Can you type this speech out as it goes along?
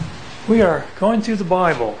We are going through the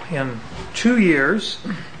Bible in 2 years,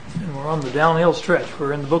 and we're on the downhill stretch.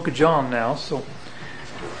 We're in the book of John now, so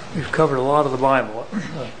we've covered a lot of the Bible.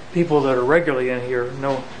 People that are regularly in here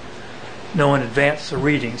know in advance the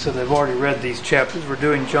reading, so they've already read these chapters. We're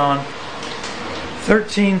doing John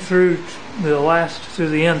 13 through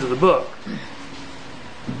the end of the book.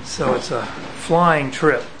 So it's a flying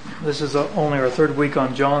trip. This is only our third week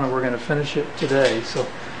on John, and we're going to finish it today. So,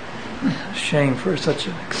 shame for such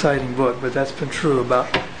an exciting book, but that's been true about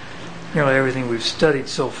nearly everything we've studied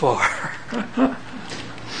so far.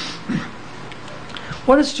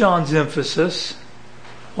 What is John's emphasis?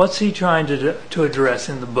 What's he trying to address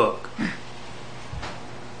in the book?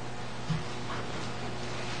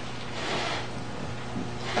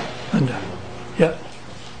 Linda? Yeah?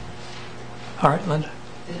 All right, Linda?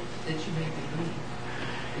 That you may believe.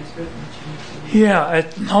 It's written that you may believe.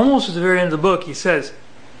 Yeah, almost at the very end of the book, he says,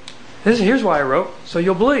 here's why I wrote, so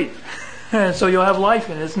you'll believe. And so you'll have life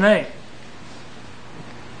in His name.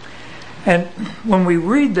 And when we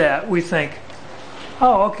read that, we think,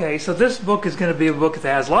 oh, okay, so this book is going to be a book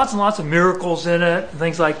that has lots and lots of miracles in it, and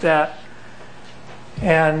things like that.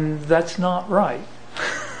 And that's not right.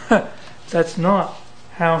 That's not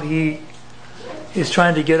how he is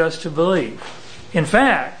trying to get us to believe. In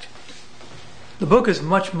fact, the book is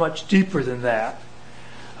much, much deeper than that.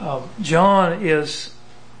 John is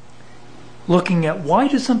looking at why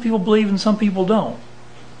do some people believe and some people don't?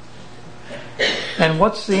 And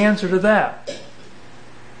what's the answer to that?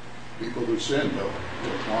 People who sin don't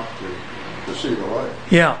want to see the light.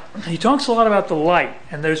 Yeah, he talks a lot about the light,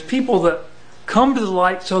 and there's people that come to the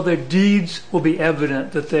light so their deeds will be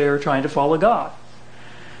evident that they're trying to follow God.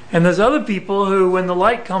 And there's other people who, when the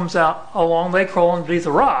light comes out along, they crawl underneath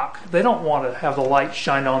a rock. They don't want to have the light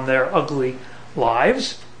shine on their ugly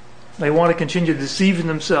lives. They want to continue deceiving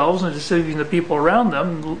themselves and deceiving the people around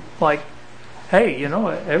them, like, hey,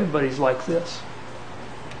 everybody's like this.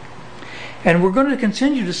 And we're going to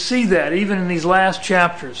continue to see that even in these last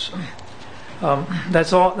chapters.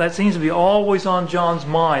 That seems to be always on John's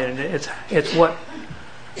mind, and it's what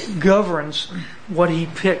governs what he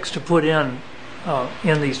picks to put in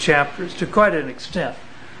these chapters to quite an extent.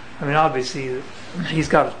 I mean, obviously, he's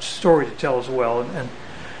got a story to tell as well,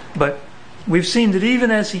 but we've seen that even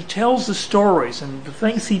as he tells the stories and the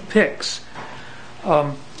things he picks,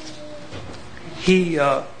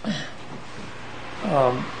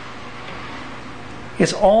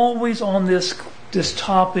 it's always on this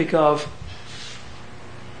topic of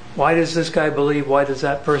why does this guy believe, why does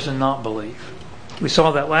that person not believe? We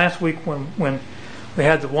saw that last week when we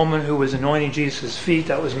had the woman who was anointing Jesus' feet.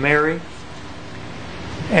 That was Mary.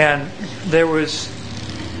 And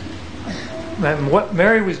what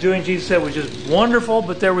Mary was doing, Jesus said, was just wonderful,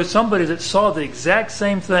 but there was somebody that saw the exact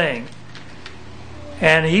same thing,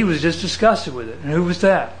 and he was just disgusted with it. And who was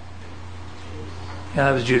that? And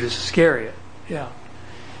that was Judas Iscariot. Yeah.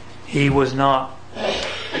 He was not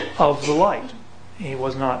of the light. He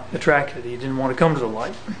was not attracted. He didn't want to come to the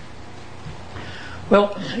light.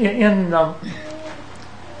 Well,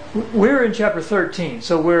 we're in chapter 13,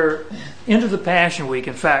 so we're into the Passion Week.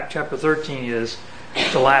 In fact, chapter 13 is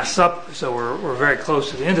the Last Supper, so we're very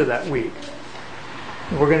close to the end of that week.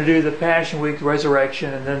 We're going to do the Passion Week, the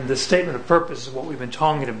resurrection, and then the statement of purpose is what we've been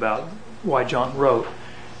talking about, why John wrote.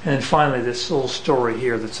 And then finally this little story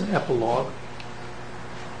here that's an epilogue.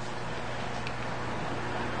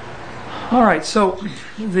 All right, so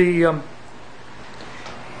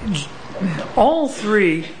all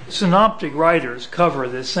three synoptic writers cover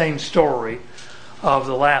this same story of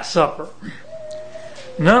the Last Supper.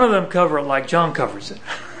 None of them cover it like John covers it.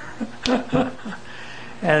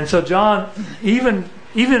 And so John, even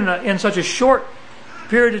in such a short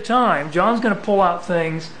period of time, John's going to pull out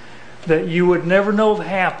things that you would never know have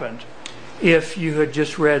happened if you had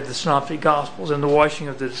just read the Synoptic Gospels. And the washing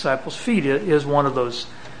of the disciples' feet is one of those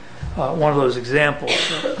examples.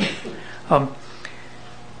 It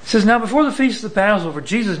says, now before the feast of the Passover,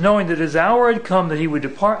 Jesus, knowing that his hour had come that he would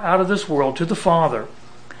depart out of this world to the Father,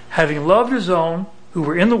 having loved his own who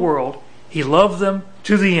were in the world, he loved them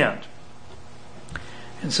to the end.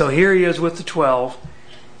 And so here he is with the 12,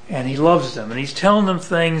 and he loves them, and he's telling them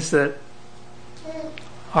things that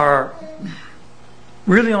are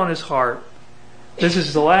really on his heart. This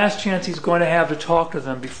is the last chance he's going to have to talk to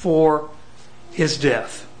them before his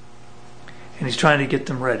death. And he's trying to get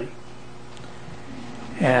them ready.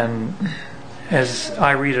 And as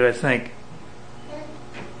I read it, I think,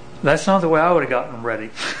 that's not the way I would have gotten them ready.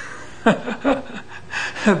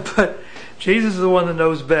 But Jesus is the one that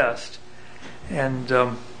knows best. And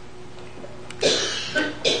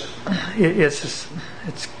it's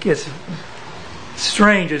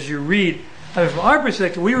strange as you read. I mean, from our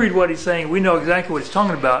perspective, we read what he's saying, we know exactly what he's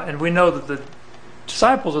talking about, and we know that the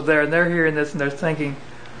disciples are there and they're hearing this and they're thinking,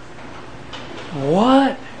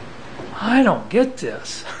 what? I don't get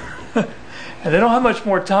this. And they don't have much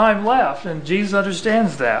more time left, and Jesus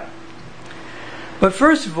understands that. But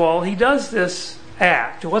first of all, he does this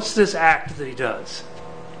act. What's this act that he does?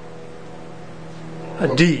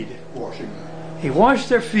 A deed. Washing them. He washed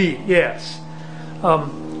their feet, yes.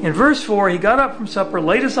 In verse 4, he got up from supper,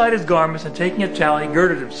 laid aside his garments, and taking a towel, he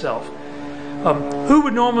girded himself. Who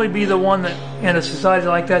would normally be the one that, in a society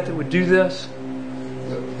like that would do this?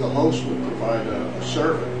 The host would provide a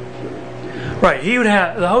servant. Right,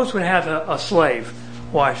 the host would have a slave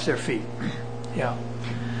wash their feet. Yeah.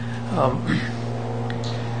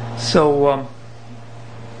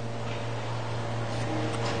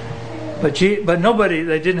 But nobody,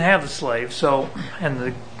 they didn't have the slave, so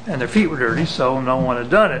and their feet were dirty, so no one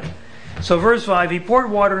had done it. So verse 5, he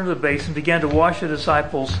poured water into the basin, began to wash the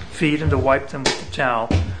disciples' feet and to wipe them with the towel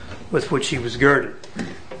with which he was girded.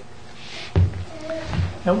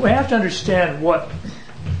 Now we have to understand what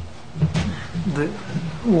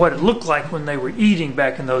it looked like when they were eating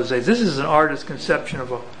back in those days. This is an artist's conception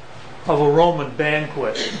of a Roman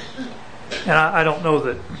banquet. And I don't know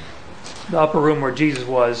that the upper room where Jesus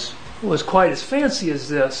was quite as fancy as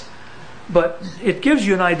this, but it gives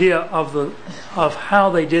you an idea of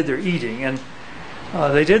how they did their eating. And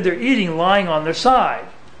they did their eating lying on their side.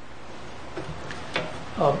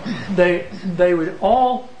 They would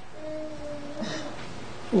all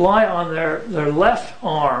lie on their left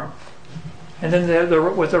arm, and then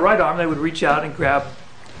with their right arm they would reach out and grab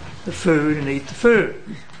the food and eat the food.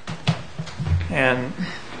 And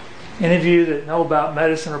any of you that know about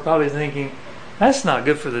medicine are probably thinking, that's not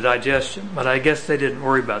good for the digestion, but I guess they didn't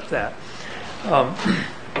worry about that.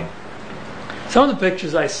 Some of the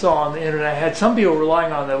pictures I saw on the internet had some people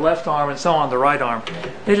relying on their left arm and some on the right arm.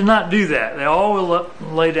 They did not do that. They all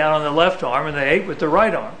lay down on their left arm and they ate with their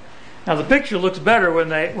right arm. Now the picture looks better when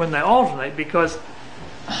they alternate, because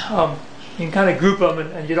you can kind of group them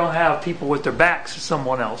and you don't have people with their backs to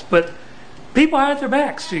someone else. But people had their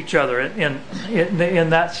backs to each other in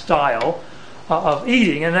that style of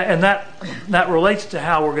eating, and that relates to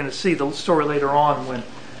how we're going to see the story later on when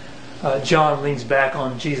John leans back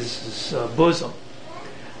on Jesus' bosom.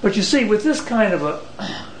 But you see, with this kind of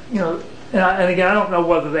and again, I don't know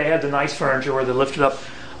whether they had the nice furniture where they lifted up.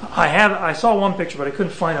 I saw one picture, but I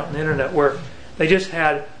couldn't find it on the internet, where they just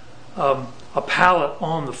had a pallet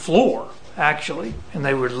on the floor, actually, and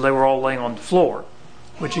they were all laying on the floor,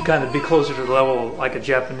 which would kind of be closer to the level of like a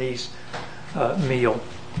Japanese meal.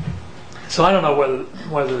 So I don't know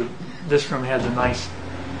whether this room had the nice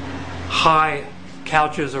high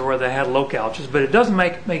couches or whether they had low couches, but it doesn't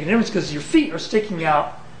make a difference, because your feet are sticking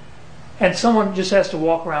out, and someone just has to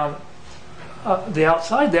walk around the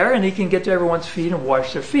outside there, and he can get to everyone's feet and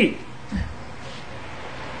wash their feet.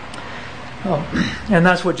 And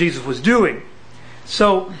that's what Jesus was doing.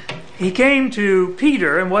 So he came to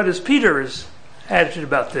Peter, and what is Peter's attitude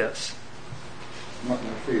about this? Not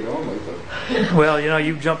their feet only, but... Well,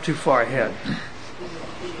 you jumped too far ahead.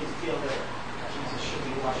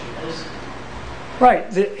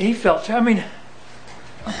 Right, he felt...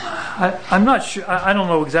 I'm not sure. I don't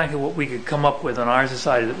know exactly what we could come up with in our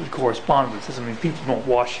society that would correspond with this. People don't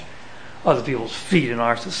wash other people's feet in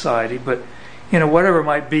our society, but whatever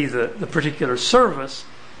might be the particular service.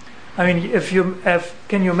 Can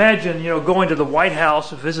you imagine going to the White House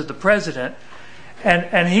to visit the president,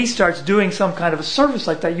 and he starts doing some kind of a service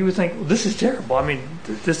like that? You would think, well, this is terrible.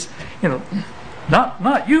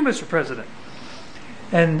 Not you, Mr. President.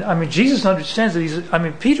 And Jesus understands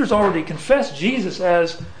that Peter's already confessed Jesus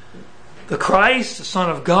as the Christ, the Son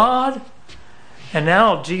of God, and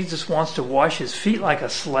now Jesus wants to wash his feet like a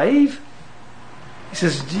slave. He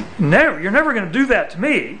says, "Never, you're never going to do that to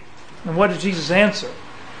me." And what did Jesus answer?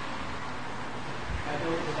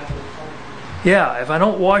 Yeah, if I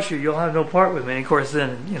don't wash you, you'll have no part with me. And of course,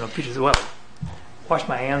 then Peter says, "Well, wash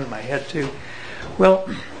my hands and my head too." Well,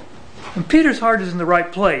 and Peter's heart is in the right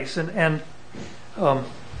place, and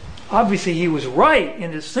obviously he was right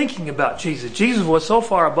in his thinking about Jesus. Jesus was so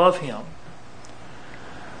far above him.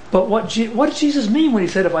 But what did Jesus mean when he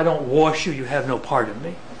said, "If I don't wash you, you have no part in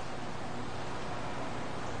me"?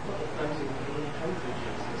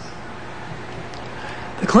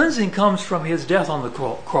 The cleansing comes from his death on the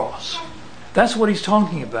cross. That's what he's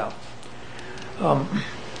talking about.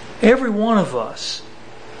 Every one of us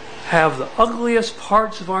have the ugliest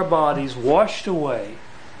parts of our bodies washed away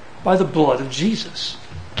by the blood of Jesus.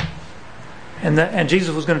 And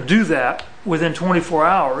Jesus was going to do that within 24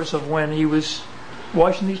 hours of when he was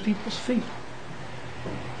washing these people's feet.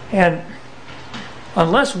 And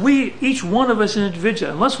unless we, each one of us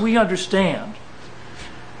individually, unless we understand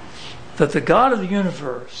that the God of the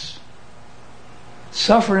universe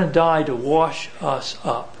suffered and died to wash us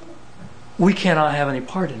up, we cannot have any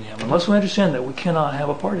part in Him. Unless we understand that, we cannot have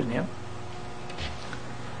a part in Him.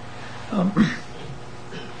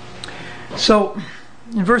 So,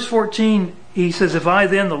 in verse 14, he says, "If I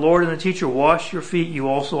then, the Lord and the teacher, wash your feet, you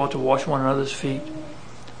also ought to wash one another's feet."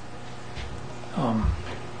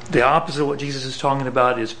 The opposite of what Jesus is talking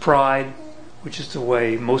about is pride, which is the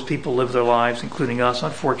way most people live their lives, including us,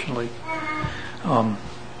 unfortunately.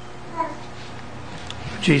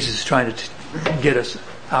 Jesus is trying to get us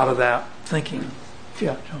out of that thinking.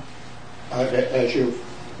 Yeah, John. As you've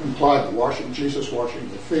implied, Jesus washing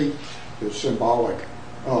the feet is symbolic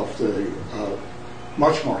of the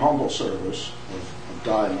much more humble service of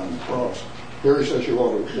dying on the cross. Here he says you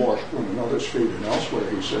ought to wash one another's feet, and elsewhere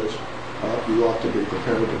he says you ought to be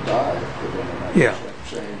prepared to die for one another. Yeah.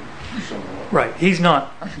 Same. Right.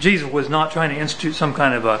 Jesus was not trying to institute some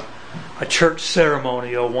kind of a church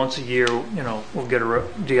ceremony. Once a year, we'll get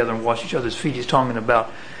together and wash each other's feet. He's talking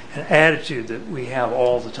about an attitude that we have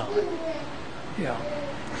all the time. Yeah,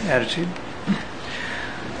 attitude.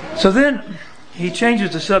 So then he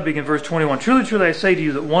changes the subject in verse 21. "Truly, truly, I say to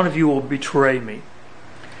you that one of you will betray me."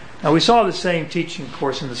 Now we saw the same teaching, of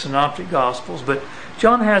course, in the Synoptic Gospels, but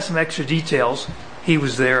John has some extra details. He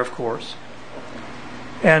was there, of course.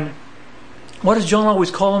 And what does John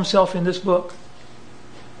always call himself in this book?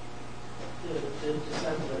 The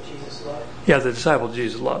disciple that Jesus loved. Yeah, the disciple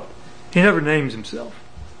Jesus loved. He never names himself.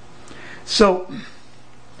 So,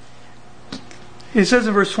 it says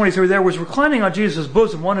in verse 23, "There was reclining on Jesus'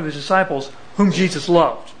 bosom one of his disciples whom Jesus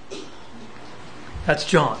loved." That's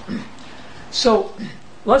John. So,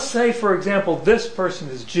 let's say, for example, this person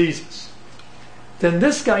is Jesus. Then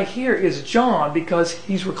this guy here is John because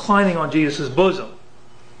he's reclining on Jesus' bosom.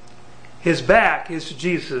 His back is to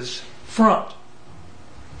Jesus' front.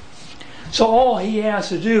 So all he has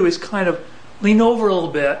to do is kind of lean over a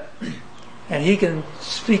little bit and he can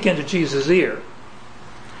speak into Jesus' ear.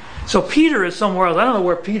 So Peter is somewhere else. I don't know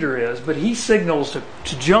where Peter is, but he signals to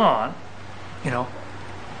John, have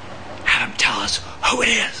him tell us who it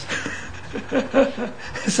is.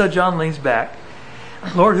 So John leans back.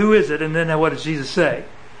 "Lord, who is it?" And then what does Jesus say?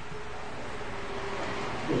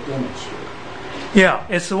 Yeah,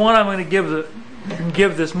 it's the one I'm going to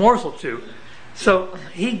give this morsel to. So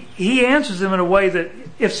he answers him in a way that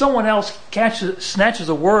if someone else snatches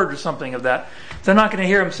a word or something of that, they're not going to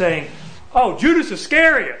hear him saying, "Oh, Judas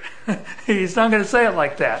Iscariot." He's not going to say it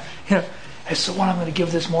like that. It's the one I'm going to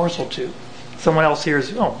give this morsel to. Someone else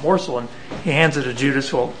hears, "Oh, morsel," and he hands it to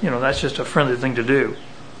Judas. Well, that's just a friendly thing to do.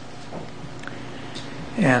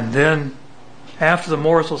 And then, after the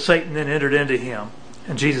morsel, Satan then entered into him.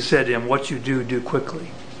 And Jesus said to him, "What you do, do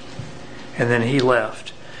quickly." And then he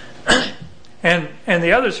left. And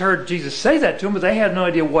the others heard Jesus say that to him, but they had no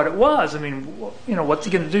idea what it was. I mean, what's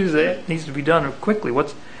he going to do that needs to be done quickly?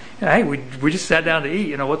 Hey, we just sat down to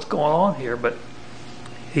eat. What's going on here? But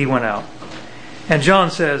he went out. And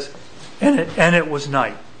John says, and it was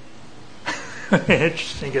night.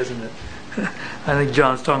 Interesting, isn't it? I think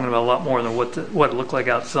John's talking about a lot more than what it looked like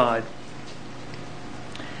outside.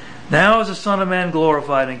 "Now is the Son of Man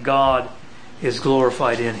glorified, and God is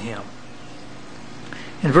glorified in him."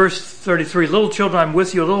 In verse 33, "Little children, I'm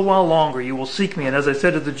with you a little while longer. You will seek me. And as I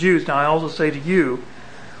said to the Jews, now I also say to you,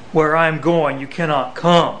 where I am going, you cannot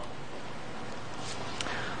come.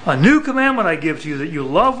 A new commandment I give to you, that you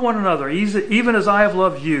love one another, even as I have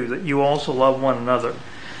loved you, that you also love one another.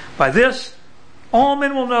 By this, all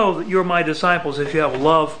men will know that you are my disciples if you have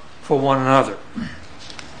love for one another."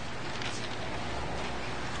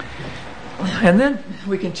 And then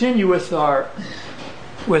we continue with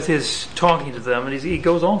his talking to them, and he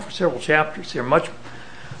goes on for several chapters here, much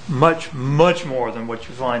more than what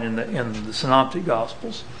you find in the Synoptic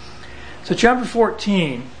Gospels. So chapter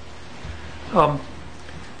 14,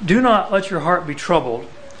 "Do not let your heart be troubled.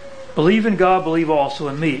 Believe in God, believe also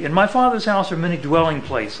in me. In my Father's house are many dwelling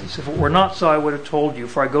places. If it were not so, I would have told you,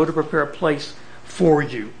 for I go to prepare a place for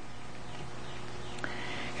you."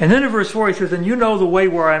 And then in verse 4 he says, "And you know the way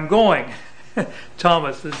where I am going."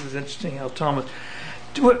 Thomas, this is interesting how Thomas...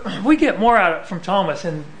 We get more out of it from Thomas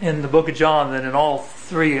in the book of John than in all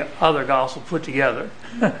three other Gospels put together.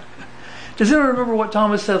 Does anyone remember what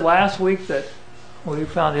Thomas said last week that we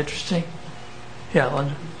found interesting? Yeah,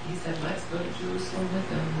 Linda? He said, "Let's go to Jerusalem with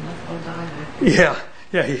them, and let's all die with them."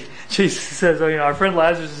 Yeah. Jesus says, our friend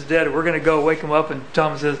Lazarus is dead, and we're going to go wake him up. And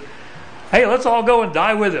Thomas says, "Hey, let's all go and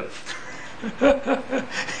die with him."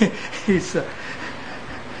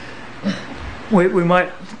 We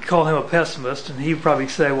might call him a pessimist, and he'd probably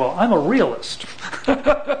say, well, I'm a realist.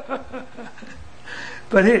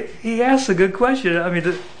 But he asks a good question. I mean,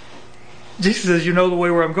 Jesus says, you know the way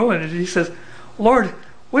where I'm going. And he says, Lord,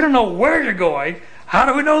 we don't know where you're going. How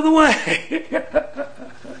do we know the way?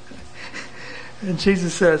 And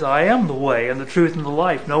Jesus says, I am the way and the truth and the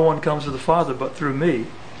life. No one comes to the Father but through me.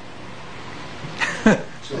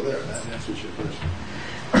 So there, that answers your question.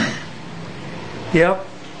 Yep,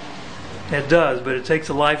 it does, but it takes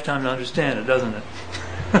a lifetime to understand it, doesn't it?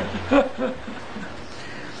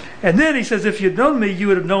 And then he says, if you'd known me, you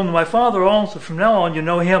would have known my Father also. From now on, you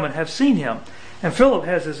know him and have seen him. And Philip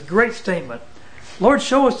has this great statement, Lord,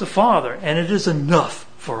 show us the Father, and it is enough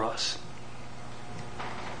for us.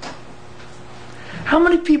 How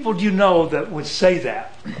many people do you know that would say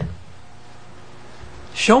that?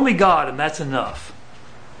 Show me God, and that's enough.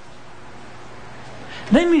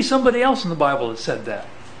 Name me somebody else in the Bible that said that.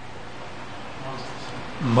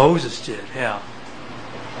 Moses did, yeah.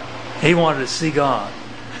 He wanted to see God.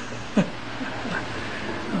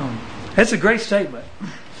 It's a great statement,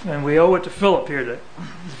 and we owe it to Philip here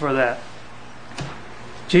for that.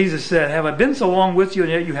 Jesus said, have I been so long with you,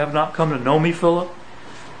 and yet you have not come to know me, Philip?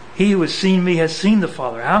 He who has seen me has seen the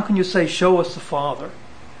Father. How can you say, show us the Father?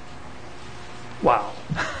 Wow.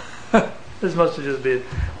 This must have just been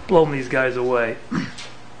blown these guys away.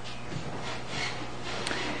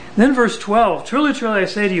 Then verse 12, truly, truly I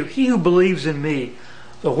say to you, he who believes in me,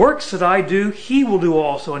 the works that I do, he will do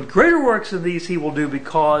also. And greater works than these he will do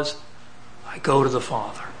because I go to the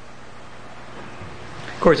Father.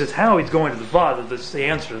 Of course, it's how he's going to the Father that's the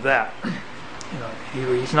answer to that.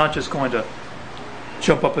 He's not just going to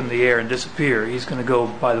jump up in the air and disappear. He's going to go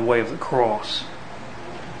by the way of the cross.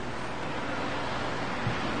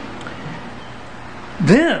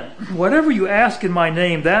 Then, whatever you ask in my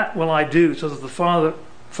name, that will I do, so that the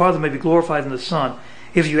Father may be glorified in the Son.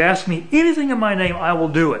 If you ask me anything in my name, I will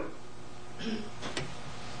do it.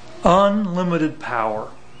 Unlimited power.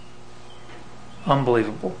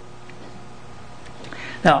 Unbelievable.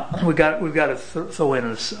 Now, we've got to throw in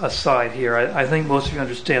a side here. I think most of you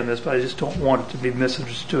understand this, but I just don't want it to be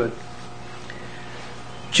misunderstood.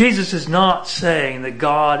 Jesus is not saying that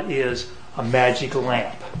God is a magic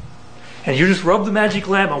lamp. And you just rub the magic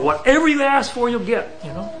lamp and whatever you ask for, you'll get.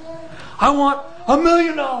 I want $1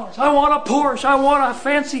 million. I want a Porsche. I want a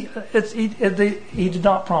fancy... He did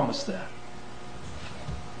not promise that.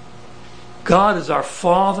 God is our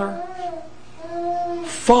Father,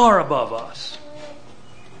 far above us.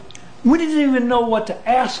 We didn't even know what to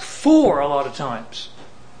ask for a lot of times.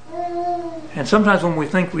 And sometimes when we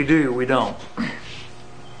think we do, we don't.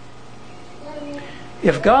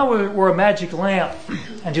 If God were a magic lamp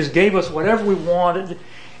and just gave us whatever we wanted,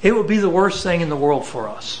 it would be the worst thing in the world for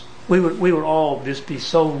us. We would all just be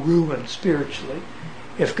so ruined spiritually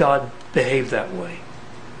if God behaved that way.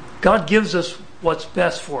 God gives us what's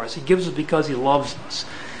best for us. He gives us because He loves us.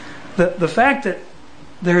 The fact that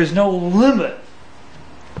there is no limit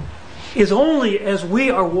is only as we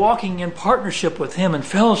are walking in partnership with Him and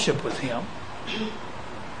fellowship with Him.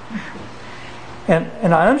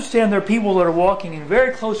 And I understand there are people that are walking in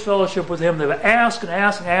very close fellowship with Him. They've asked and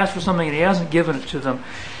asked and asked for something and He hasn't given it to them.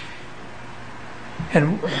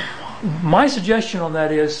 And my suggestion on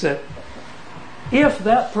that is that if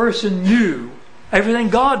that person knew everything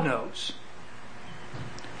God knows,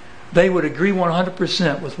 they would agree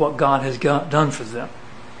 100% with what God has done for them.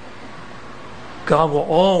 God will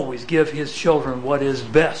always give His children what is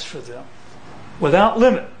best for them, without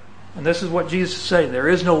limit. And this is what Jesus is saying: there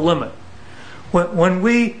is no limit. When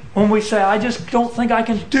we say, I just don't think I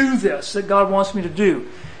can do this that God wants me to do,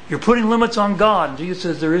 you're putting limits on God. And Jesus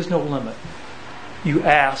says there is no limit. You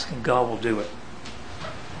ask and God will do it.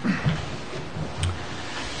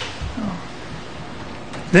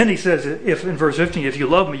 Then He says, if in verse 15, if you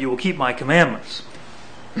love me, you will keep my commandments.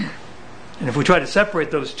 And if we try to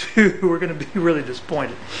separate those two, we're going to be really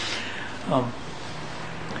disappointed.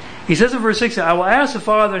 He says in verse 16, I will ask the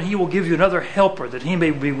Father and He will give you another helper that He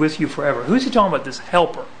may be with you forever. Who's He talking about, this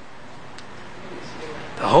helper?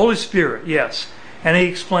 The Holy Spirit, yes. And He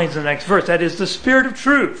explains in the next verse, that is the Spirit of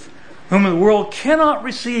truth, whom the world cannot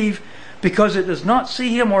receive because it does not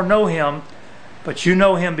see Him or know Him, but you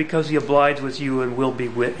know Him because He abides with you and will be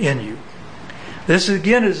in you. This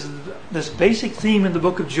again is this basic theme in the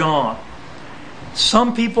book of John.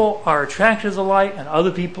 Some people are attracted to the light and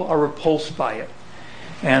other people are repulsed by it.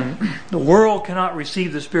 And the world cannot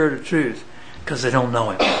receive the Spirit of truth because they don't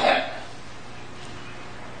know Him.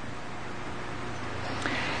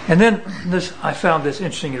 And then I found this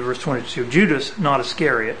interesting in verse 22. Judas, not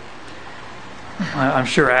Iscariot. I'm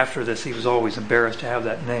sure after this he was always embarrassed to have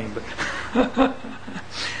that name. But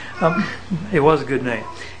It was a good name.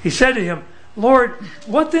 He said to him, Lord,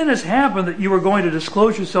 what then has happened that you are going to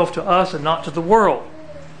disclose yourself to us and not to the world?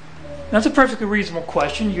 That's a perfectly reasonable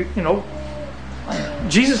question. You know,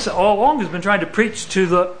 Jesus all along has been trying to preach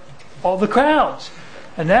to all the crowds.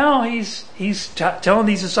 And now he's telling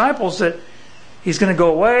these disciples that he's going to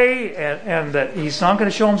go away and that he's not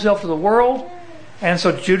going to show himself to the world. And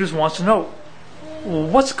so Judas wants to know, well,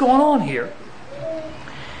 what's going on here?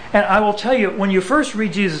 And I will tell you, when you first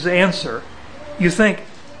read Jesus' answer, you think,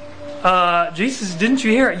 Jesus, didn't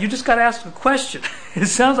you hear it? You just got to ask a question. It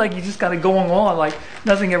sounds like you just got it going on like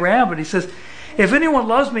nothing ever happened. He says, if anyone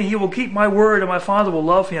loves me, he will keep my word, and my Father will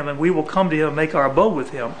love him, and we will come to him and make our abode with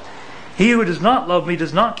him. He who does not love me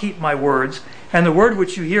does not keep my words, and the word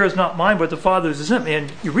which you hear is not mine, but the Father's who sent me.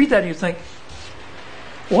 And you read that and you think,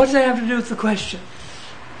 what does that have to do with the question?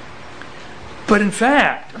 But in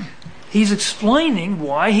fact, he's explaining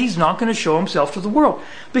why he's not going to show himself to the world.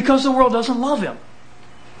 Because the world doesn't love him.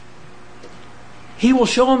 He will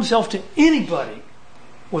show himself to anybody,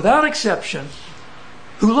 without exception,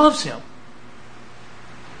 who loves him.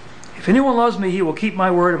 If anyone loves me, he will keep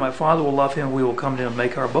my word, and my Father will love him, and we will come to him and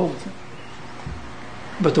make our abode with him.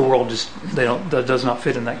 But the world that does not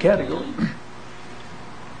fit in that category.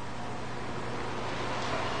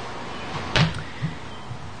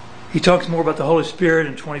 He talks more about the Holy Spirit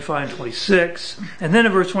in 25 and 26. And then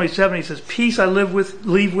in verse 27 he says, peace I leave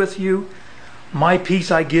with you, my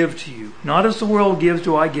peace I give to you. Not as the world gives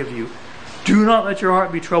do I give you. Do not let your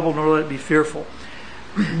heart be troubled, nor let it be fearful.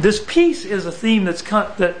 This peace is a theme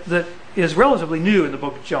that is relatively new in the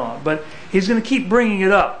book of John, but he's going to keep bringing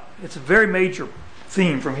it up. It's a very major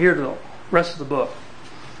theme from here to the rest of the book.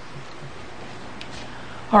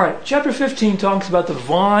 All right, chapter 15 talks about the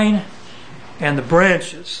vine and the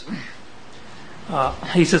branches.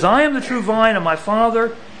 He says, I am the true vine, and my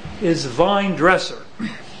Father is the vine dresser.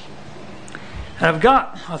 And I've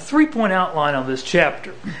got a 3-point outline on this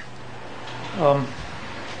chapter.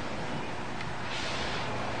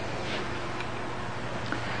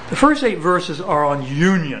 The first 8 verses are on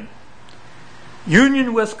union.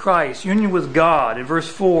 Union with Christ, union with God. In verse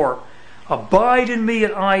 4, abide in me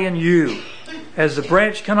and I in you. As the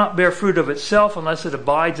branch cannot bear fruit of itself unless it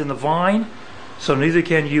abides in the vine, so neither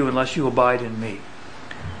can you unless you abide in me.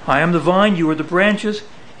 I am the vine, you are the branches.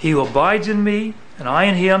 He who abides in me, and I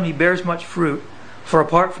in him, he bears much fruit. For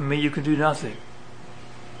apart from me, you can do nothing.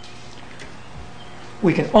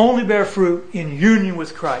 We can only bear fruit in union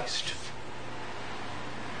with Christ.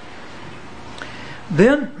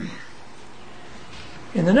 Then,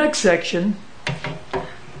 in the next section,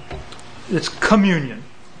 it's communion.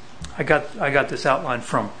 I got this outline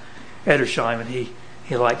from Edersheim, and he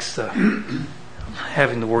likes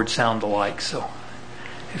having the words sound alike. So,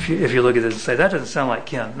 if you look at this and say that doesn't sound like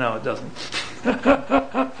Ken, no, it doesn't.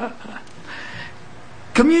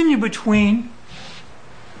 Communion between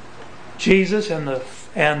Jesus and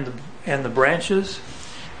the branches,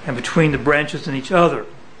 and between the branches and each other.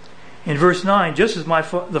 In verse 9, just as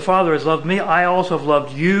the Father has loved me, I also have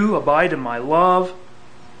loved you. Abide in my love.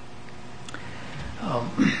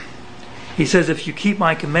 He says, if you keep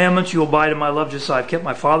my commandments, you will abide in my love, just as I have kept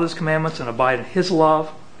my Father's commandments and abide in his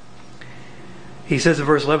love. He says in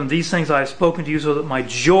verse 11, these things I have spoken to you so that my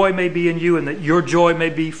joy may be in you and that your joy may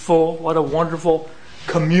be full. What a wonderful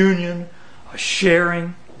communion, a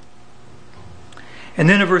sharing. And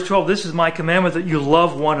then in verse 12, this is my commandment, that you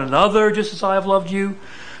love one another just as I have loved you.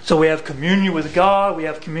 So we have communion with God, we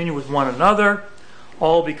have communion with one another,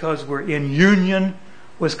 all because we're in union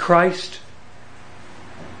with Christ.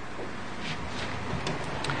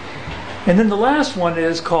 And then the last one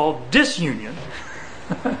is called disunion.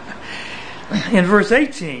 In verse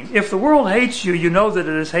 18, if the world hates you, you know that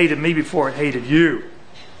it has hated me before it hated you.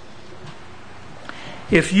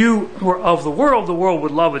 If you were of the world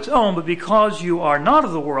would love its own, but because you are not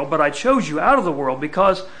of the world, but I chose you out of the world,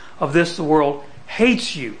 because of this the world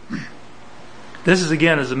hates you. This is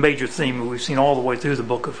a major theme that we've seen all the way through the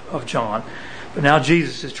book of John. But now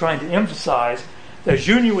Jesus is trying to emphasize there's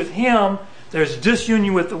union with him, there's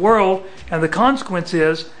disunion with the world, and the consequence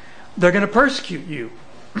is they're going to persecute you.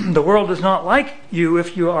 The world does not like you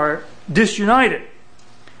if you are disunited.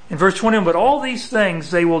 In verse 21, but all these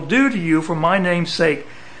things they will do to you for my name's sake,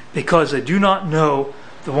 because they do not know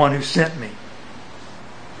the one who sent me.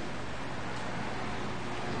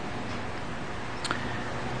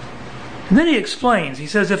 And then he explains, he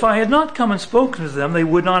says, if I had not come and spoken to them, they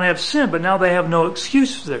would not have sinned, but now they have no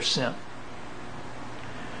excuse for their sin.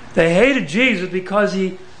 They hated Jesus because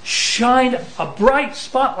he shined a bright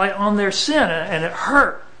spotlight on their sin, and it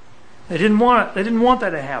hurt. They didn't want that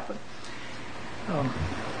to happen.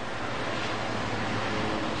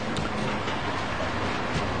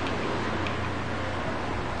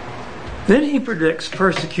 Then he predicts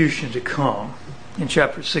persecution to come in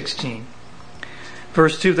chapter 16.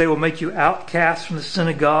 Verse 2, they will make you outcasts from the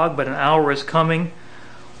synagogue, but an hour is coming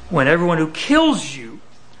when everyone who kills you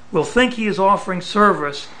will think he is offering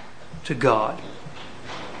service to God.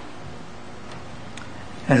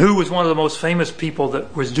 And who was one of the most famous people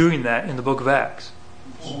that was doing that in the book of Acts?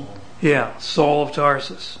 Yeah, Saul of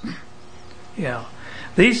Tarsus. Yeah.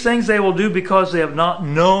 These things they will do because they have not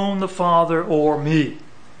known the Father or me.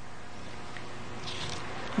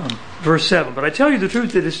 Verse 7, but I tell you the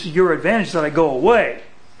truth, that it is to your advantage that I go away.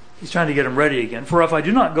 He's trying to get them ready again. For if I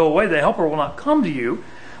do not go away, the Helper will not come to you.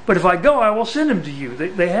 But if I go, I will send him to you.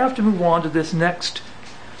 They have to move on to this next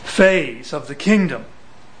phase of the kingdom.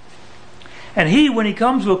 And he, when he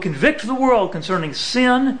comes, will convict the world concerning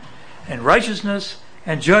sin and righteousness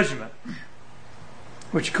and judgment.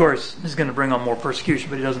 Which, of course, is going to bring on more persecution,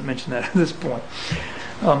 but he doesn't mention that at this point.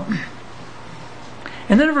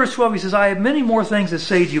 And then in verse 12 he says, I have many more things to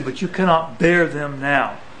say to you, but you cannot bear them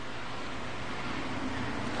now.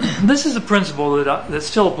 This is a principle that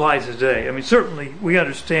still applies today. I mean, certainly we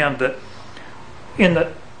understand that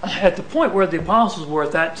at the point where the apostles were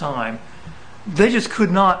at that time, they just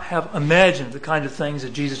could not have imagined the kind of things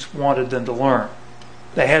that Jesus wanted them to learn.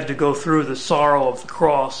 They had to go through the sorrow of the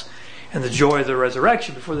cross and the joy of the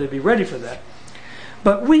resurrection before they'd be ready for that.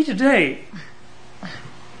 But we today,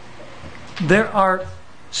 there are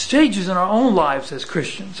stages in our own lives as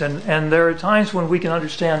Christians, and there are times when we can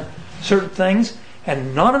understand certain things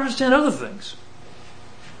and not understand other things.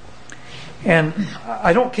 And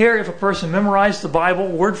I don't care if a person memorized the Bible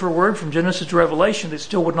word for word from Genesis to Revelation, they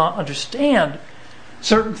still would not understand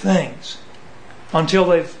certain things until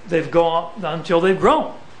they've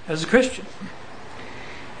grown as a Christian.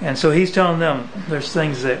 And so he's telling them there's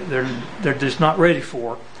things that they're just not ready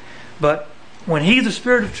for. But when he, the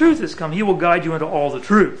Spirit of truth, has come, he will guide you into all the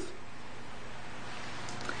truth.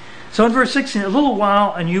 So in verse 16, a little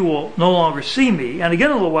while and you will no longer see me, and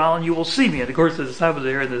again a little while and you will see me. And of course the disciples are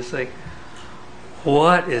here and they say,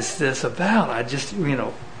 what is this about?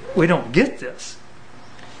 We don't get this.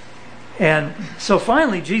 And so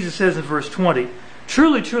finally Jesus says in verse 20,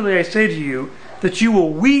 truly, truly I say to you that you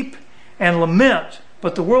will weep and lament,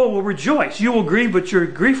 but the world will rejoice. You will grieve, but your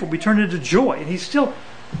grief will be turned into joy. And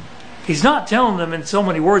he's not telling them in so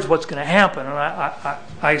many words what's going to happen. And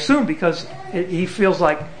I assume because he feels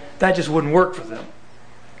like that just wouldn't work for them.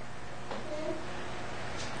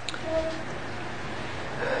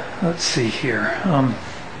 Let's see here. I'm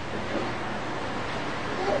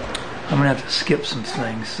going to have to skip some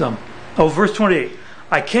things. Verse 28.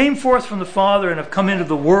 I came forth from the Father and have come into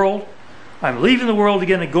the world. I'm leaving the world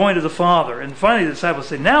again and going to the Father. And finally the disciples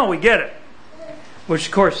say, now we get it. Which,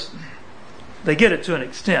 of course, they get it to an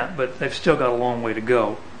extent, but they've still got a long way to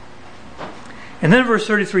go. And then verse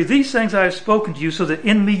 33, these things I have spoken to you so that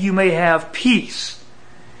in me you may have peace.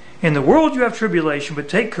 In the world you have tribulation, but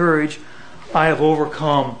take courage, I have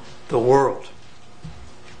overcome the world.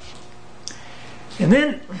 And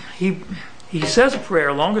then he says a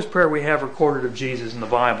prayer, longest prayer we have recorded of Jesus in the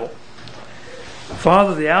Bible.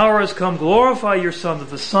 Father, the hour has come, glorify your Son, that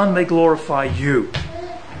the Son may glorify you.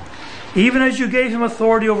 Even as you gave him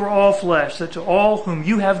authority over all flesh, that to all whom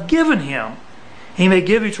you have given him, he may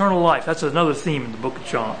give eternal life. That's another theme in the book of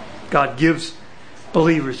John. God gives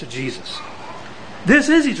believers to Jesus. This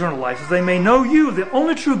is eternal life, that they may know you, the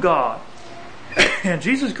only true God, and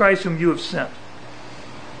Jesus Christ whom you have sent.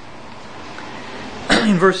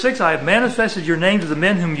 In verse 6, I have manifested your name to the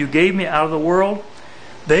men whom you gave me out of the world.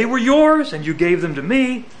 They were yours, and you gave them to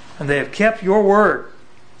me, and they have kept your word.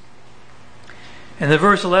 And then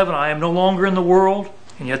verse 11, I am no longer in the world,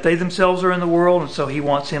 and yet they themselves are in the world, and so he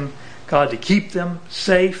wants God to keep them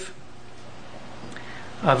safe.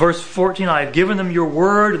 Verse 14, I have given them your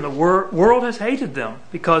word, and the world has hated them,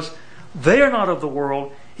 because they are not of the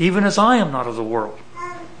world, even as I am not of the world.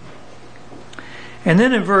 And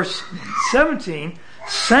then in verse 17,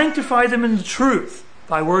 sanctify them in the truth.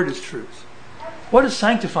 Thy word is truth. What does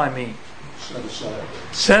sanctify mean? Set aside.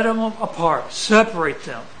 Set them apart. Separate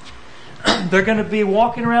them. They're going to be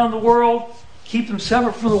walking around the world. Keep them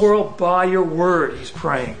separate from the world by your word, he's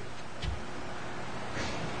praying.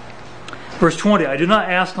 Verse 20, I do not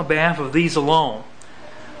ask on behalf of these alone,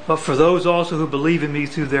 but for those also who believe in me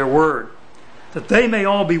through their word, that they may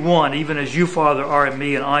all be one, even as you, Father, are in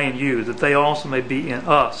me and I in you, that they also may be in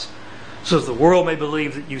us, so that the world may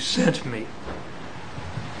believe that you sent me.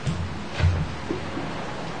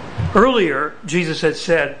 Earlier, Jesus had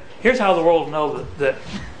said, here's how the world will know that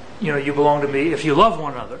you belong to me, if you love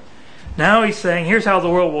one another. Now he's saying, here's how the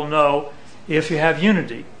world will know if you have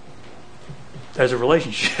unity. there's a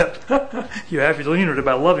relationship. You have to learn it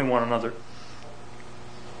about loving one another.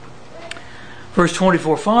 Verse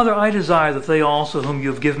 24, Father, I desire that they also whom you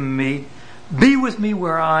have given me be with me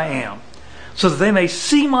where I am, so that they may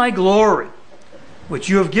see my glory, which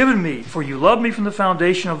you have given me, for you loved me from the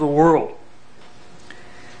foundation of the world.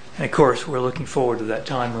 And of course, we're looking forward to that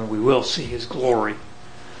time when we will see His glory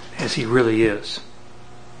as He really is.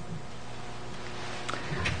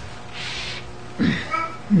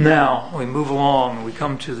 Now, we move along and we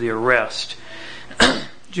come to the arrest.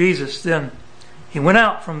 Jesus then, He went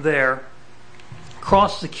out from there,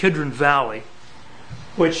 crossed the Kidron Valley,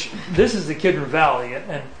 which, this is the Kidron Valley,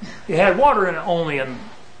 and it had water in it only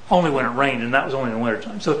when it rained, and that was only in the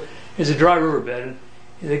wintertime. So it's a dry riverbed.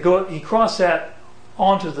 He crossed that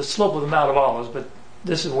onto the slope of the Mount of Olives, but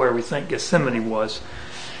this is where we think Gethsemane was.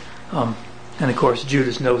 And of course,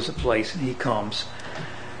 Judas knows the place, and he comes.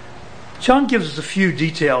 John gives us a few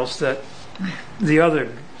details that the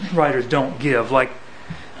other writers don't give. Like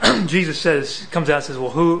Jesus comes out and says,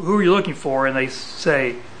 well, who are you looking for? And they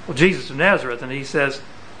say, well, Jesus of Nazareth. And he says,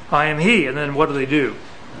 I am He. And then what do? They'll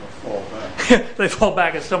fall back. They fall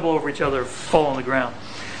back and stumble over each other, fall on the ground.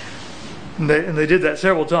 And they did that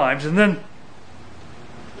several times. And then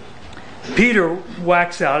Peter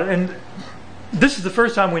whacks out. And this is the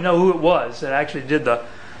first time we know who it was that actually did the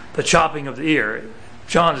chopping of the ear.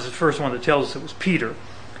 John is the first one that tells us it was Peter.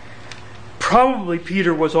 Probably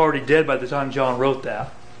Peter was already dead by the time John wrote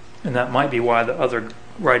that. And that might be why the other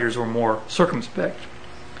writers were more circumspect.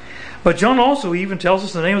 But John also even tells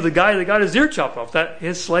us the name of the guy that got his ear chopped off. That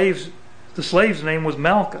the slave's name was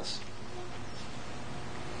Malchus.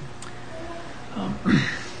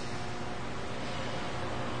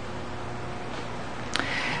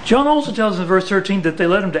 John also tells us in verse 13 that they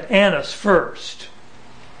led him to Annas first.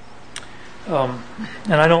 And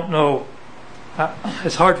I don't know,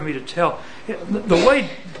 it's hard for me to tell. The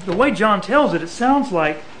way John tells it, it sounds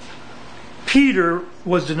like Peter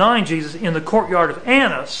was denying Jesus in the courtyard of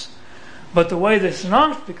Annas, but the way the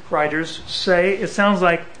synoptic writers say, it sounds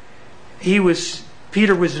like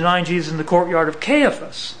Peter was denying Jesus in the courtyard of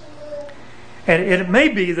Caiaphas. And it may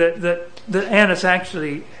be that Annas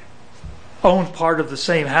actually owned part of the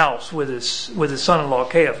same house with his son-in-law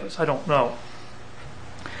Caiaphas. I don't know.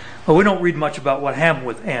 But we don't read much about what happened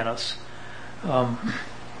with Annas.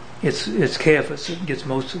 It's Caiaphas that gets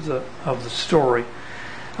most of the story.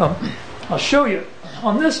 I'll show you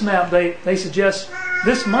on this map. They suggest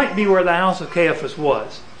this might be where the house of Caiaphas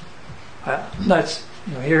was.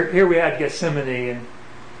 Here we had Gethsemane, and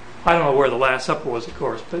I don't know where the Last Supper was, of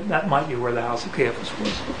course, but that might be where the house of Caiaphas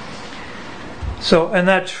was. So, and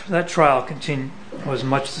that trial was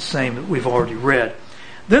much the same that we've already read.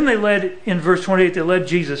 Then in verse 28, they led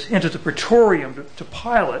Jesus into the Praetorium to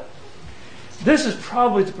Pilate. This is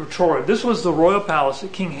probably the Praetorium. This was the royal palace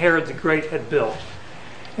that King Herod the Great had built.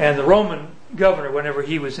 And the Roman governor, whenever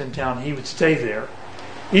he was in town, he would stay there.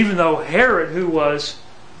 Even though Herod, who was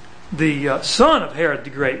the son of Herod the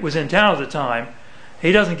Great, was in town at the time,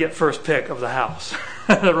 he doesn't get first pick of the house.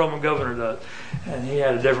 The Roman governor does. And he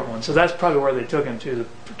had a different one. So that's probably where they took him to, the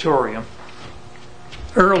Praetorium.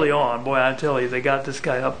 Early on, boy, I tell you, they got this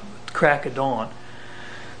guy up at the crack of dawn.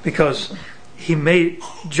 Because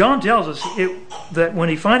John tells us that when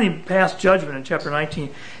he finally passed judgment in chapter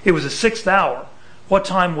 19, it was the 6th hour. What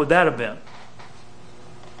time would that have been?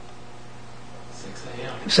 6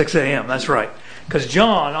 a.m. 6 a.m., that's right. Because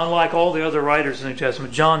John, unlike all the other writers in the New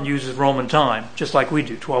Testament, John uses Roman time, just like we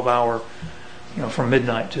do, 12-hour, from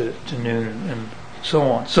midnight to noon and so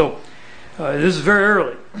on. So this is very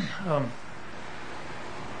early.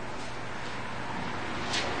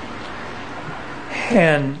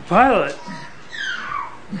 And Pilate,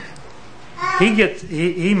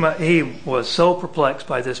 he was so perplexed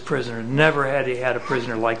by this prisoner. Never had he had a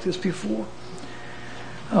prisoner like this before.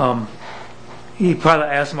 Pilate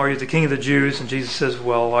asked him, "Are you the king of the Jews?" And Jesus says,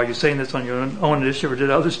 "Well, are you saying this on your own initiative, or did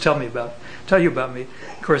others tell you about me?"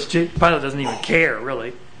 Of course, Pilate doesn't even care,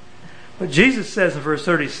 really. But Jesus says in verse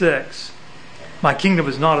 36, "My kingdom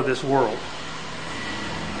is not of this world."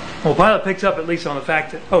 Well, Pilate picks up at least on the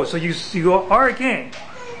fact that, so you are a king.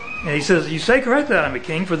 And he says, "You say correctly that I'm a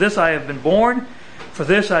king. For this I have been born. For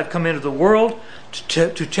this I have come into the world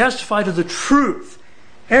to testify to the truth.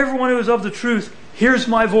 Everyone who is of the truth hears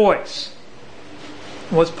my voice."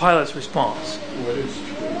 What's Pilate's response? What is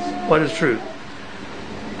truth? What is truth?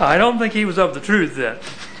 I don't think he was of the truth then.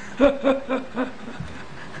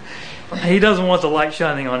 He doesn't want the light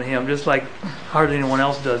shining on him, just like hardly anyone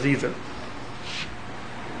else does either.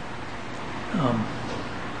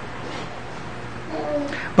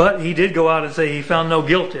 But he did go out and say he found no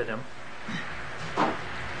guilt in him.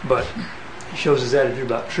 But He shows his attitude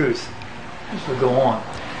about truth as we go on.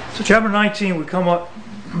 So chapter 19,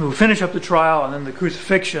 we finish up the trial and then the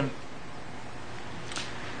crucifixion.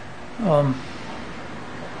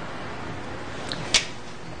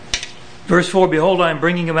 Verse 4, behold, I am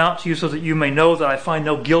bringing him out to you so that you may know that I find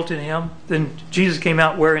no guilt in him. Then Jesus came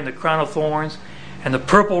out wearing the crown of thorns and the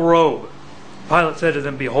purple robe. Pilate said to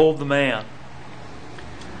them, behold the man.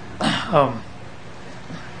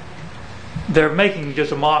 They're making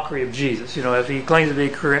just a mockery of Jesus. You know, if he claims to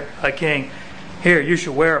be a king, here, you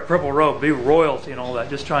should wear a purple robe, be royalty and all that,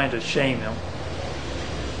 just trying to shame him.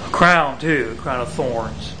 A crown too, a crown of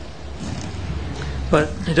thorns. But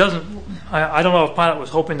it doesn't, I don't know if Pilate was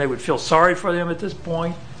hoping they would feel sorry for them at this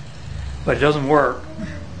point, but it doesn't work.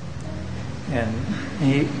 And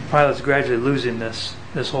Pilate's gradually losing this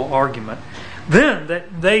whole argument. Then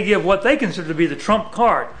they give what they consider to be the trump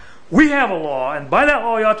card. We have a law, and by that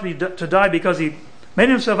law he ought to die because he made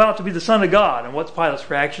himself out to be the Son of God. And what's Pilate's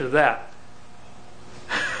reaction to that?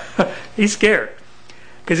 He's scared.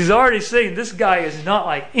 Because he's already seen this guy is not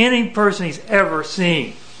like any person he's ever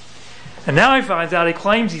seen. And now he finds out he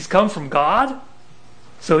claims he's come from God.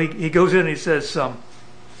 So he goes in and he says,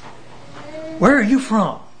 where are you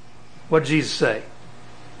from? What did Jesus say?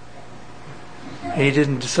 He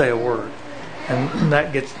didn't say a word. And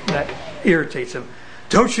that irritates him.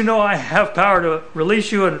 Don't you know I have power to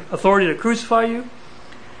release you and authority to crucify you?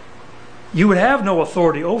 You would have no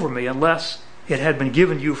authority over me unless it had been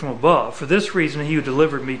given you from above. For this reason he who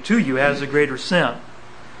delivered me to you has a greater sin.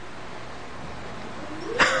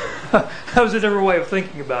 That was a different way of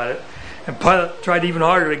thinking about it. And Pilate tried even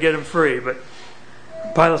harder to get him free, but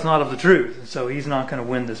Pilate's not of the truth, and so he's not going to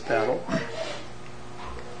win this battle.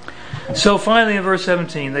 So finally in verse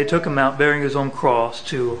 17, they took him out bearing his own cross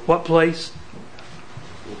to what place?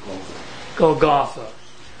 Golgotha.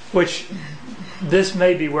 Which, this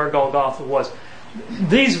may be where Golgotha was.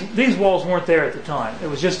 These walls weren't there at the time. It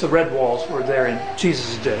was just the red walls were there in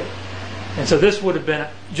Jesus' day. And so this would have been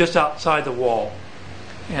just outside the wall.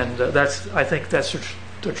 And I think that's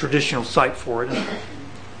the traditional site for it. And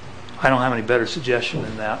I don't have any better suggestion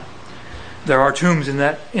than that. There are tombs in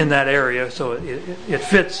that area, so it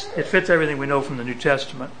fits everything we know from the New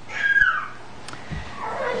Testament.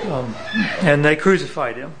 And they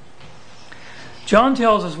crucified him. John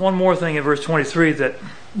tells us one more thing in verse 23, that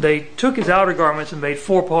they took his outer garments and made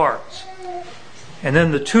 4 parts, and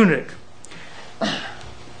then the tunic.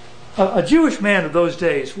 A Jewish man of those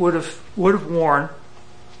days would have worn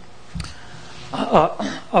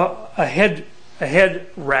a head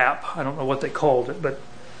wrap. I don't know what they called it, but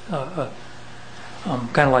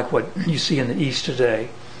kind of like what you see in the East today.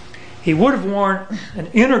 He would have worn an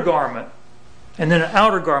inner garment and then an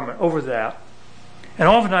outer garment over that. And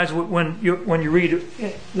oftentimes when you read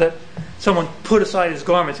that someone put aside his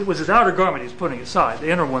garments, it was his outer garment he was putting aside. The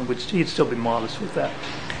inner one, he'd still be modest with that.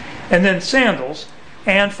 And then sandals,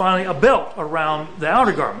 and finally a belt around the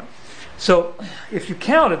outer garment. So if you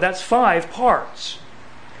counted, that's 5 parts.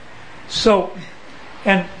 So,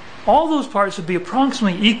 and all those parts would be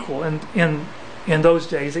approximately equal in those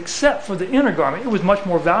days, except for the inner garment. It was much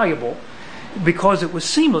more valuable because it was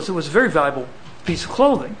seamless. It was a very valuable piece of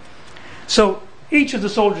clothing. So each of the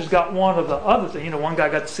soldiers got one of the other things. You know, one guy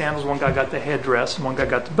got the sandals, one guy got the headdress, and one guy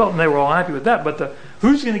got the belt, and they were all happy with that. But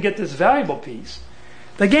who's going to get this valuable piece?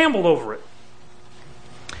 They gambled over it.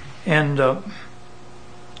 And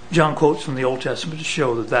John quotes from the Old Testament to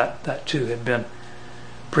show that too had been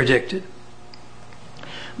predicted.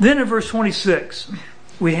 Then in verse 26,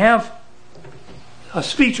 we have a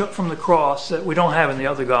speech from the cross that we don't have in the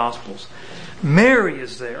other Gospels. Mary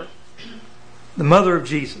is there, the mother of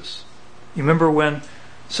Jesus. You remember when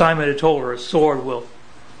Simon had told her, a sword will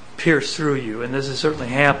pierce through you, and this is certainly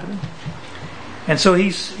happening. And so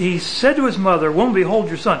he said to his mother, woman, behold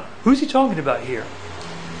your son. Who's he talking about here?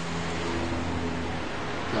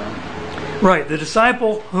 Right, the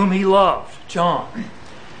disciple whom he loved, John.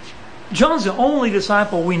 John's the only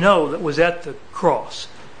disciple we know that was at the cross.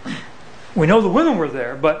 We know the women were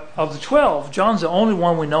there, but of the 12, John's the only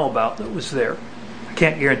one we know about that was there. I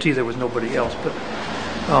can't guarantee there was nobody else, but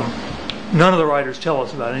none of the writers tell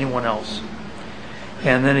us about anyone else.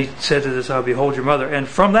 And then he said to the disciple, behold your mother. And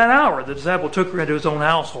from that hour, the disciple took her into his own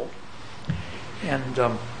household.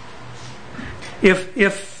 And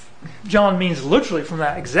if John means literally from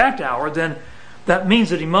that exact hour, then that means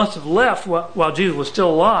that he must have left while Jesus was still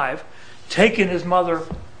alive, taken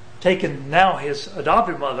now his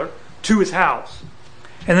adopted mother to his house,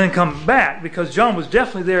 and then come back, because John was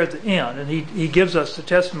definitely there at the end, and he gives us the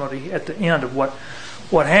testimony at the end of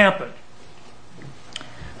what happened.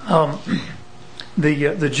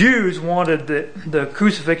 the Jews wanted the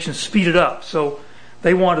crucifixion speeded up, so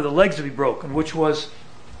they wanted the legs to be broken, which was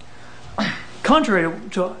contrary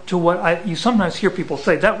to what you sometimes hear people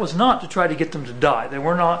say. That was not to try to get them to die. They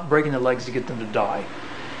were not breaking their legs to get them to die.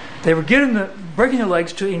 They were breaking their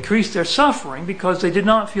legs to increase their suffering, because they did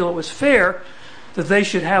not feel it was fair that they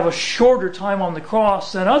should have a shorter time on the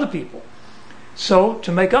cross than other people. So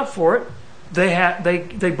to make up for it,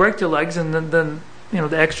 they break their legs, and then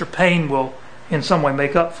the extra pain will in some way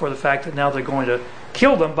make up for the fact that now they're going to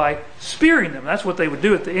kill them by spearing them. That's what they would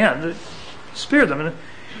do at the end, spear them. And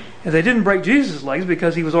they didn't break Jesus' legs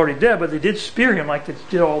because he was already dead, but they did spear him like they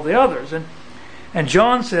did all the others. And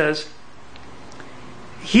John says,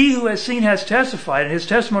 he who has seen has testified, and his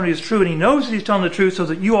testimony is true, and he knows that he's telling the truth so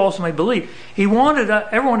that you also may believe. He wanted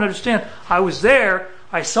everyone to understand, I was there,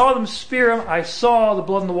 I saw them spear him, I saw the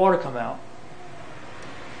blood and the water come out.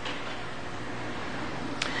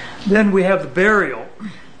 Then we have the burial.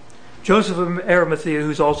 Joseph of Arimathea,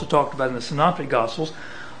 who's also talked about in the Synoptic Gospels.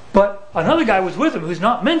 But another guy was with him who's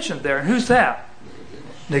not mentioned there. And who's that?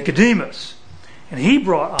 Nicodemus. And he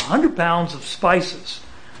brought 100 pounds of spices,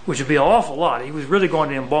 which would be an awful lot. He was really going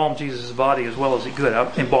to embalm Jesus' body as well as he could.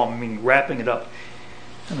 Embalm, meaning wrapping it up.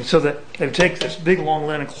 So that they would take this big long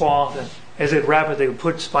linen cloth, and as they'd wrap it, they would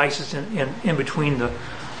put spices in between the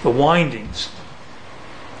windings,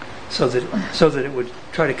 so that it would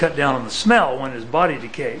try to cut down on the smell when his body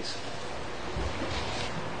decays.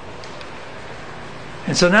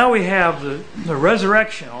 And so now we have the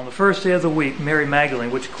resurrection on the first day of the week. Mary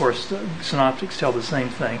Magdalene, which of course the synoptics tell the same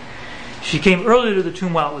thing. She came early to the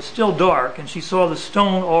tomb while it was still dark, and she saw the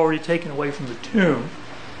stone already taken away from the tomb.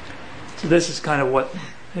 So this is kind of what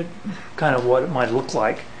it might look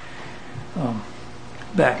like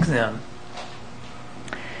back then.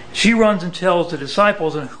 She runs and tells the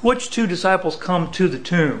disciples, and which two disciples come to the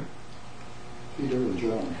tomb? Peter and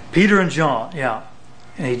John. Peter and John, yeah.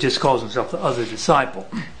 And he just calls himself the other disciple.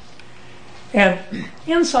 And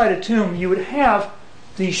inside a tomb, you would have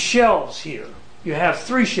these shelves here. You have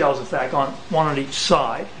 3 shelves, in fact, one on each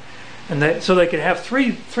side. And so they could have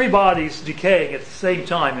three bodies decaying at the same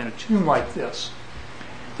time in a tomb like this.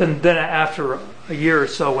 Then after a year or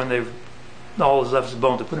so, when all that's left is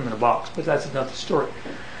bones, they put them in a box. But that's another story.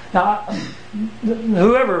 Now,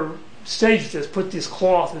 whoever staged this put this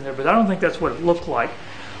cloth in there, but I don't think that's what it looked like.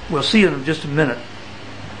 We'll see it in just a minute.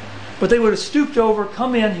 But they would have stooped over,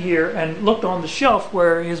 come in here, and looked on the shelf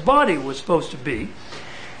where his body was supposed to be.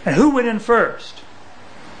 And who went in first?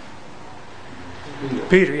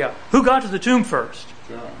 Peter, yeah. Who got to the tomb first?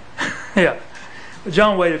 John. Yeah. But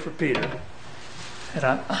John waited for Peter. And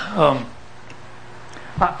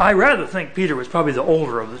I rather think Peter was probably the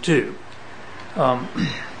older of the two.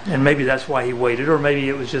 And maybe that's why he waited, or maybe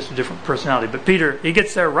it was just a different personality. But Peter, he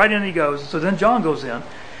gets there, right in he goes. So then John goes in.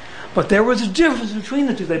 But there was a difference between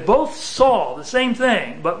the two. They both saw the same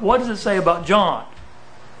thing. But what does it say about John?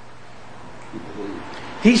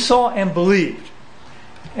 He saw and believed.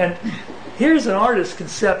 And here's an artist's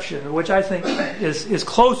conception, which I think is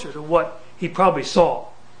closer to what he probably saw.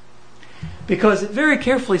 Because it very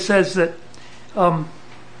carefully says that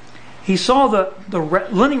he saw the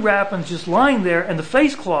linen wrappings just lying there, and the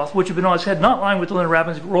face cloth, which had been on his head, not lying with the linen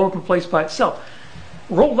wrappings, but rolled up in place by itself.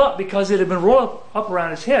 Rolled up because it had been rolled up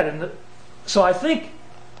around his head. And so I think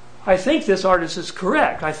this artist is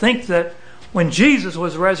correct. I think that when Jesus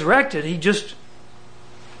was resurrected, he just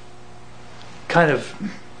kind of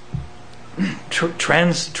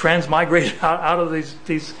transmigrated out of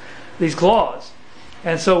these claws.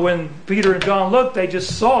 And so when Peter and John looked, they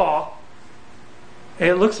just saw,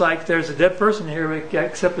 it looks like there's a dead person here,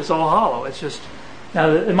 except it's all hollow. It's just, now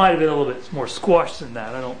it might have been a little bit more squashed than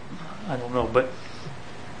that. I don't know, but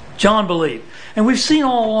John believed. And we've seen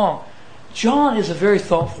all along, John is a very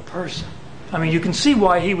thoughtful person. I mean, you can see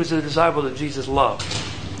why he was a disciple that Jesus loved.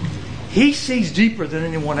 He sees deeper than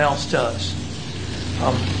anyone else does.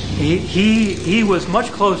 He was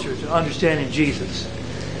much closer to understanding Jesus.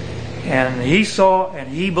 And he saw and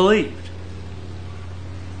he believed.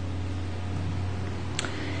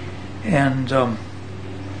 And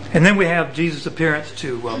then we have Jesus' appearance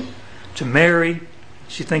to Mary.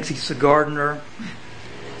 She thinks he's the gardener.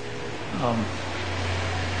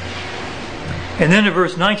 And then in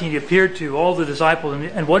verse 19, he appeared to all the disciples.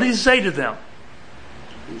 And what did he say to them?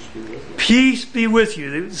 Peace be with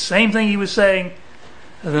you. The same thing he was saying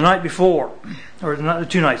the night before, or the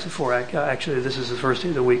 2 nights before. Actually, this is the first day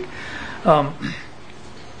of the week.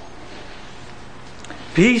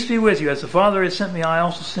 Peace be with you. As the Father has sent me, I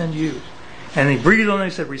also send you. And he breathed on them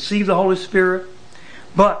and said, receive the Holy Spirit.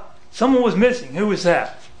 But someone was missing. Who was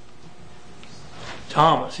that?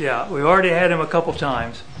 Thomas, yeah. We've already had him a couple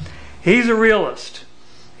times. He's a realist.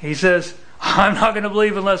 He says, I'm not going to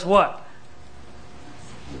believe unless what?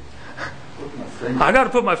 I got to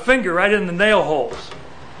put my finger right in the nail holes.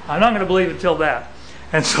 I'm not going to believe until that.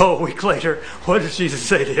 And so a week later, what does Jesus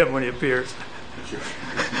say to him when he appears?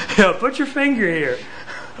 Yeah, put your finger here.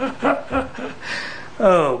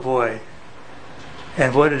 Oh boy.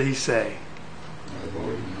 And what did he say?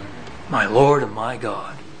 My Lord and my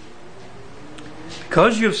God.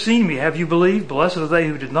 Because you have seen me, have you believed? Blessed are they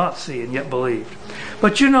who did not see and yet believed.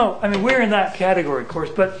 But we're in that category, of course,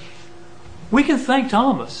 but we can thank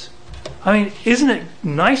Thomas. I mean, isn't it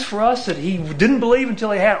nice for us that he didn't believe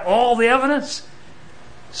until he had all the evidence?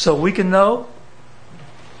 So we can know.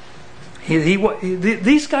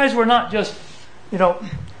 These guys were not just,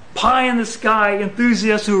 pie in the sky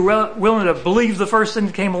enthusiasts who were willing to believe the first thing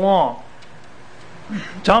that came along.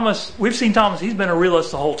 Thomas, we've seen Thomas, he's been a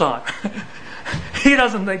realist the whole time. He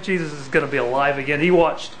doesn't think Jesus is going to be alive again. He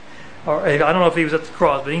watched, or I don't know if he was at the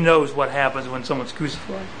cross, but he knows what happens when someone's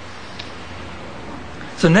crucified.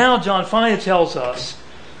 So now John finally tells us,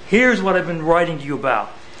 here's what I've been writing to you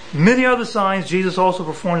about. Many other signs Jesus also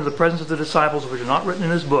performed in the presence of the disciples, which are not written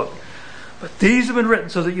in this book. But these have been written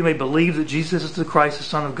so that you may believe that Jesus is the Christ, the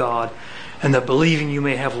Son of God, and that believing you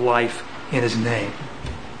may have life in His name.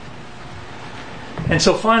 And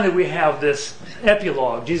so finally we have this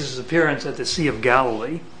epilogue, Jesus' appearance at the Sea of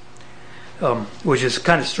Galilee, which is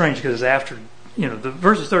kind of strange because after, the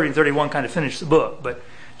verses 30 and 31 kind of finish the book, but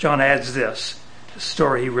John adds this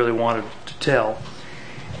story he really wanted to tell.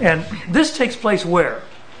 And this takes place where?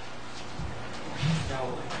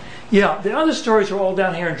 Galilee. Yeah, the other stories are all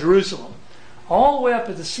down here in Jerusalem. All the way up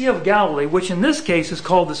at the Sea of Galilee, which in this case is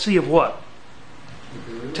called the Sea of what?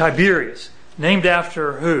 Tiberias. Named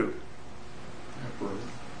after who?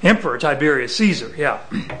 Emperor Tiberius, Caesar, yeah.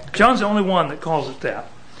 John's the only one that calls it that.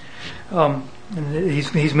 And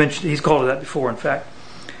he's called it that before, in fact.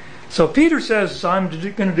 So Peter says, I'm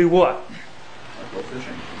going to do what? Go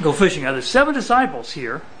fishing. Go fishing. Now there's 7 disciples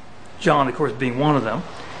here, John, of course, being one of them.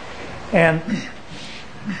 And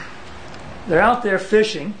they're out there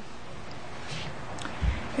fishing.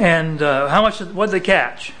 And what did they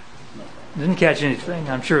catch? Didn't catch anything.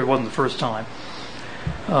 I'm sure it wasn't the first time.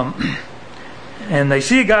 And they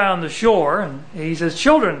see a guy on the shore, and he says,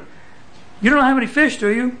 children, you don't have any fish, do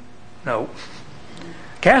you? No.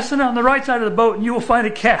 Cast it on the right side of the boat, and you will find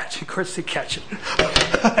a catch. Of course, they catch it.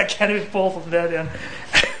 I can't even pull from that end.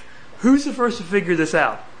 Who's the first to figure this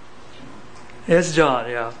out? It's John,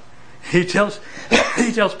 yeah. He tells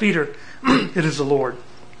Peter, it is the Lord.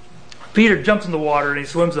 Peter jumps in the water, and he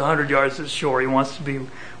swims 100 yards to the shore. He wants to be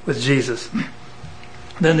with Jesus.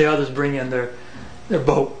 Then the others bring in their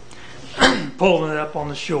boat, pulling it up on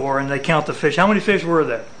the shore, and they count the fish. How many fish were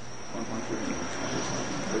there?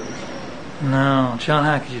 No, John,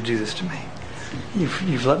 how could you do this to me?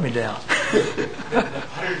 You've let me down.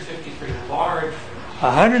 153 large.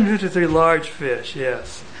 153 large fish,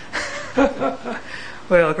 yes.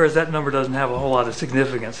 Well, of course, that number doesn't have a whole lot of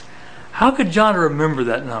significance. How could John remember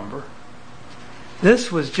that number?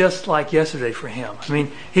 This was just like yesterday for him. I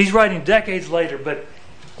mean, he's writing decades later, but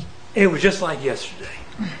it was just like yesterday.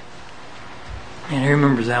 And he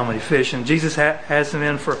remembers how many fish. And Jesus has them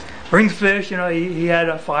in brings fish. He had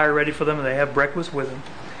a fire ready for them, and they have breakfast with him.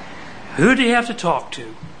 Who did he have to talk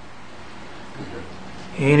to?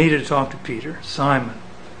 He needed to talk to Peter. Simon.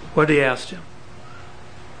 What did he ask him?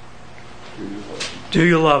 Do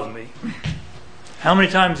you love me? How many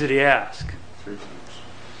times did he ask? 3 times.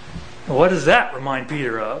 What does that remind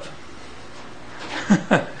Peter of?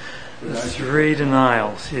 The 3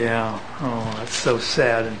 denials, yeah. Oh, that's so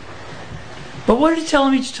sad. But what did he tell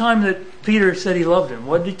him each time that Peter said he loved him?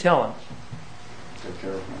 What did he tell him? Take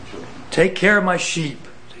care of my children. Take care of my sheep.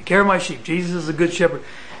 Take care of my sheep. Jesus is a good shepherd.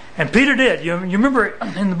 And Peter did. You remember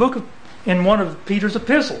in one of Peter's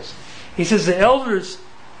epistles, he says, the elders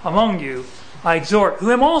among you I exhort,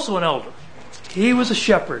 who am also an elder. He was a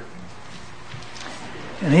shepherd.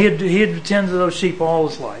 And he had tended to those sheep all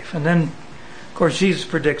his life. And then, of course, Jesus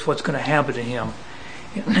predicts what's going to happen to him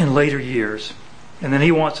in later years. And then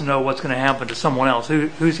he wants to know what's going to happen to someone else.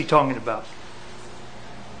 Who's he talking about?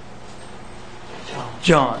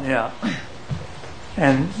 John, yeah.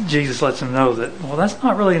 And Jesus lets him know that, well, that's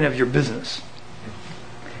not really any of your business.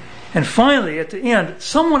 And finally, at the end,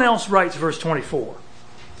 someone else writes verse 24.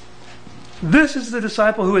 This is the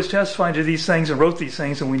disciple who is testifying to these things and wrote these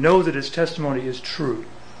things, and we know that his testimony is true.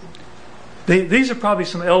 These are probably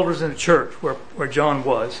some elders in the church where John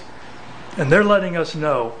was. And they're letting us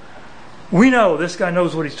know, we know this guy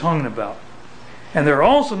knows what he's talking about. And there are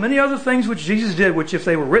also many other things which Jesus did, which if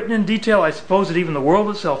they were written in detail, I suppose that even the world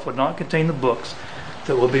itself would not contain the books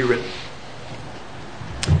that will be written.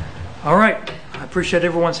 All right. I appreciate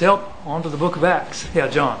everyone's help. On to the book of Acts. Yeah,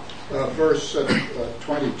 John. Verse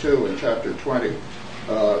 22 in chapter 20.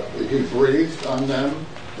 He breathed on them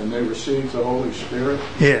and they received the Holy Spirit.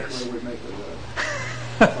 Yes. What do we make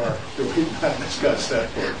of that? Or do we not discuss that?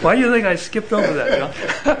 Why do you think I skipped over that,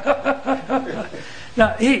 John?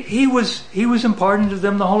 Now, he was imparting to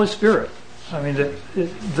them the Holy Spirit. I mean,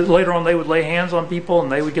 later on they would lay hands on people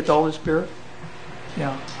and they would get the Holy Spirit.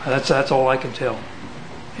 Yeah, that's all I can tell.